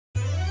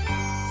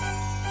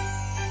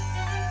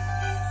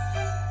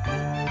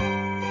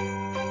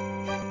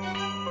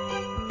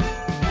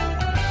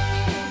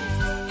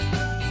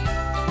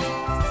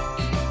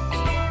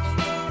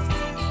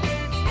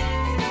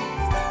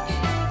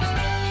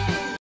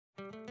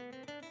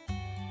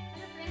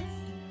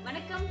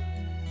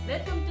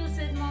Welcome to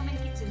Sid Mom and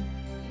Kitchen.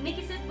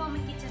 இன்னைக்கு Sid Mom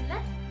and Kitchenல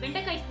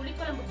வெண்டைக்காய் புளி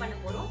குழம்பு பண்ண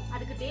போறோம்.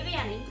 அதுக்கு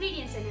தேவையான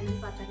ingredients என்னன்னு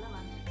பார்த்தறலாம்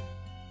வாங்க.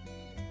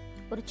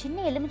 ஒரு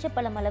சின்ன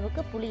எலுமிச்சைப்பழம்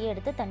அளவுக்கு புளியை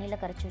எடுத்து தண்ணில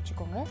கரைச்சு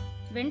வச்சுக்கோங்க.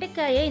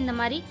 வெண்டைக்காயை இந்த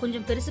மாதிரி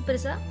கொஞ்சம்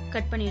பெருசா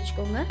கட் பண்ணி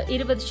வச்சுக்கோங்க.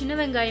 20 சின்ன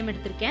வெங்காயம்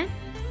எடுத்துர்க்கேன்.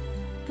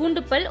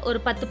 பூண்டு பல்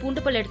ஒரு 10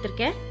 பூண்டு பல்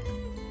எடுத்துர்க்கேன்.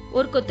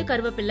 ஒரு கொத்து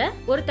கறிவேப்பிலை,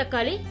 ஒரு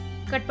தக்காளி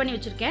கட் பண்ணி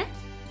வச்சிருக்கேன்.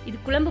 இது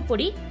குழம்பு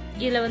பொடி.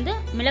 இதுல வந்து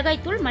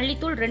மிளகாய் தூள்,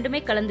 மல்லித்தூள்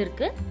ரெண்டுமே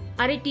கலந்திருக்கு.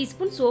 1/2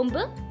 டீஸ்பூன்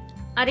சோம்பு,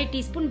 1/2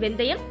 டீஸ்பூன்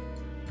வெந்தயம்,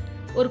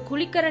 ஒரு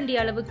குழிக்கரண்டி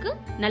அளவுக்கு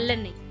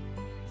நல்லெண்ணெய்,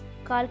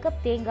 1/4 கப்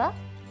தேங்காய்,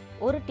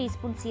 1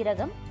 டீஸ்பூன்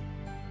சீரகம்.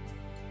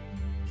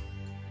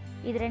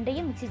 இது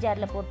ரெண்டையும் மிக்ஸி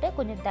ஜார்ல போட்டு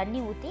கொஞ்சம்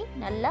தண்ணி ஊற்றி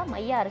நல்லா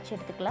மையா அரைச்சு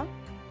எடுத்துக்கலாம்.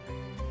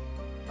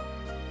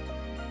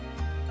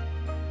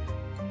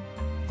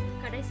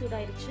 கடாய்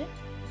சூடாயிருச்சு.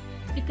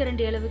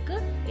 குழிக்கரண்டி அளவுக்கு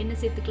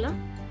எண்ணெய் சேர்த்துக்கலாம்.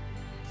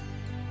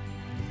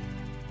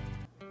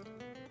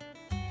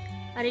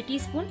 1/2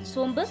 டீஸ்பூன்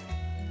சோம்பு,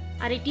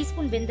 1/2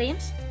 டீஸ்பூன்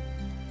வெந்தயம்.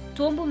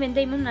 சோம்பும்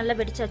வெந்தயமும் நல்லா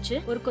வெடிச்சாச்சு.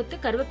 ஒரு கொத்து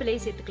கறிவேப்பிலையை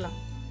சேர்த்துக்கலாம்.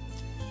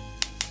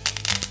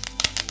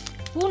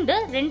 பூண்டு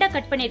 2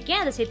 கட்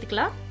பண்ணியிருக்கேன், அதை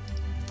சேர்த்துக்கலாம்.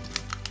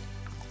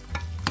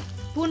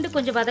 பூண்டு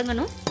கொஞ்சம்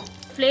வதங்கணும்.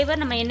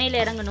 ஃப்ளேவர் நம்ம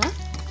எண்ணெயில் இறங்கணும்.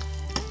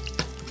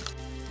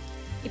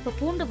 இப்போ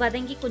பூண்டு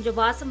வதங்கி கொஞ்சம்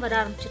வாசம் வர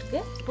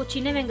ஆரம்பிச்சிருக்கு. இப்போ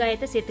சின்ன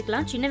வெங்காயத்தை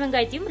சேர்த்துக்கலாம். சின்ன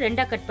வெங்காயத்தையும்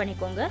 2 கட்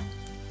பண்ணிக்கோங்க.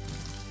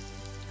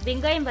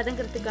 வெங்காயம்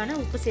வதங்கிறதுக்கான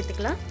உப்பு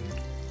சேர்த்துக்கலாம்.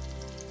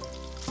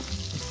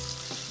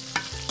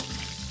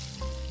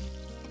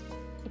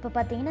 இப்போ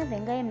பார்த்தீங்கன்னா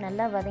வெங்காயம்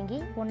நல்லா வதங்கி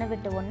ஒன்று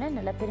விட்டு ஒன்று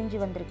நல்லா பிரிஞ்சு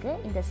வந்திருக்கு.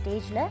 இந்த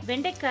ஸ்டேஜில்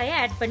வெண்டைக்காயை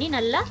ஆட் பண்ணி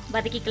நல்லா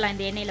வதக்கிக்கலாம்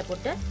இந்த எண்ணெயில்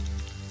போட்டு.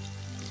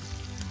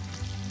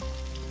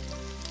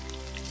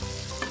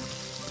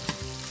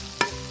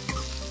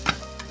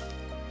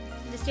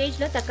 இந்த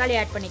ஸ்டேஜில் தக்காளி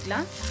ஆட்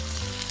பண்ணிக்கலாம்.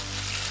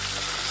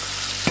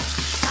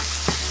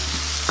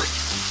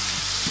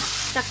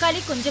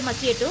 தக்காளி கொஞ்சம்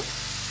மசியட்டும்.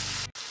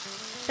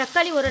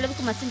 தக்காளி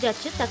ஓரளவுக்கு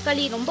மசிஞ்சாச்சு.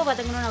 தக்காளி ரொம்ப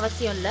வதங்கணும்னு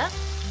அவசியம் இல்லை.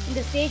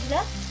 இந்த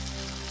ஸ்டேஜில்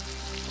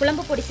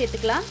குழம்பு பொடி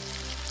சேர்த்துக்கலாம்.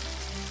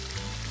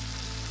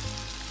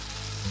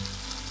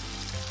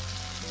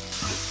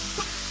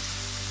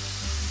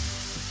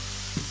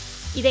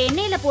 இதை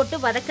எண்ணெயில போட்டு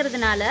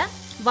வதக்கிறதுனால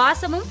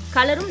வாசமும்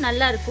கலரும்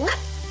நல்லா இருக்கும்.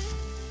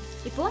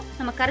 இப்போ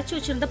நம்ம கரைச்சி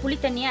வச்சிருந்த புளி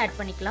தண்ணியை ஆட்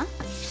பண்ணிக்கலாம்.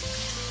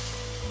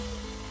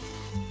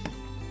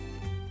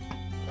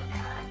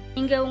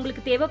 இங்க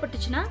உங்களுக்கு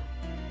தேவைப்பட்டுச்சுன்னா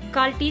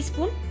 1/4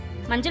 டீஸ்பூன்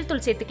மஞ்சள்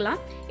தூள்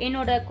சேர்த்துக்கலாம்.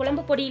 என்னோட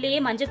குழம்பு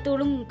பொடியிலேயே மஞ்சள்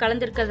தூளும்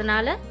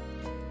கலந்துருக்கிறதுனால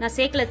நான்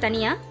சேர்க்கல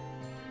தனியா.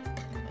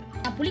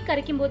 நான் புளி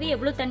கரைக்கும் போது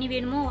எவ்வளோ தண்ணி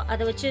வேணுமோ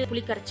அதை வச்சு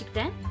புளி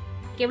கரைச்சிக்கிட்டேன்.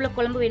 எவ்வளோ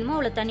குழம்பு வேணுமோ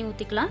அவ்வளோ தண்ணி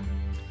ஊற்றிக்கலாம்.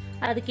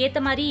 அதுக்கேற்ற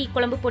மாதிரி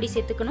குழம்பு பொடி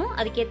சேர்த்துக்கணும்.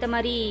 அதுக்கேற்ற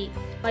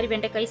மாதிரி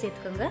வெண்டைக்காய்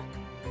சேர்த்துக்கோங்க.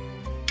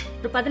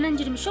 ஒரு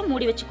 15 நிமிஷம்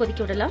மூடி வச்சு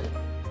கொதிக்க விடலாம்.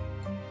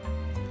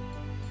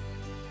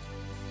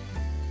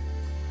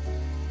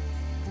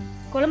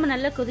 குழம்பு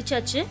நல்லா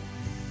கொதிச்சாச்சு.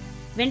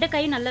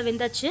 வெண்டைக்காயும் நல்லா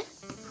வெந்தாச்சு.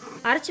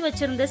 அரைச்சி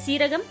வச்சிருந்த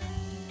சீரகம்,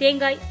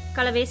 தேங்காய்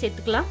கலவையை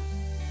சேர்த்துக்கலாம்.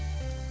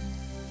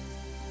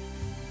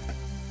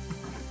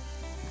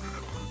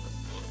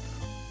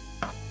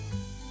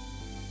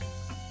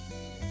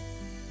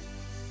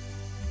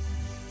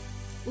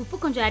 உப்பு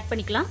கொஞ்சம் ஆட்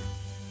பண்ணிக்கலாம்.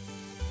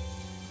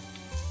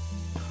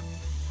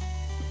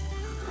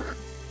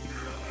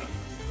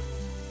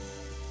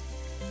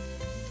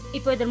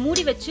 இப்போ இதை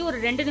மூடி வச்சு ஒரு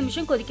 2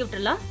 நிமிஷம் கொதிக்க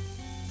விட்டுறலாம்.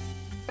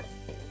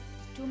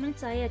 2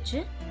 மினிட்ஸ் ஆயாச்சு.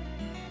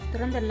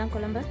 திறந்துடலாம்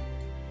குழம்பு.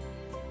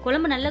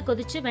 குழம்பு நல்லா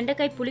கொதிச்சு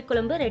வெண்டைக்காய் புளி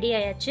குழம்பு ரெடி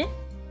ஆயாச்சு.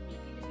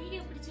 இந்த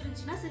வீடியோ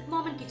பிடிச்சிருந்துச்சுன்னா சித்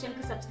மாம் அண்ட்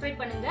கிச்சனுக்கு சப்ஸ்கிரைப்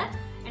பண்ணுங்க.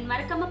 அண்ட்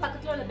மறக்காம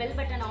பக்கத்துல உள்ள பெல்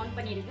பட்டனை ஆன்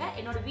பண்ணிடுங்க.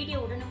 என்னோட வீடியோ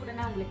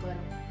உடனுக்குடனே உங்களுக்கு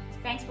வரும்.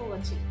 தேங்க்ஸ் ஃபார்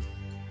வாட்சிங்.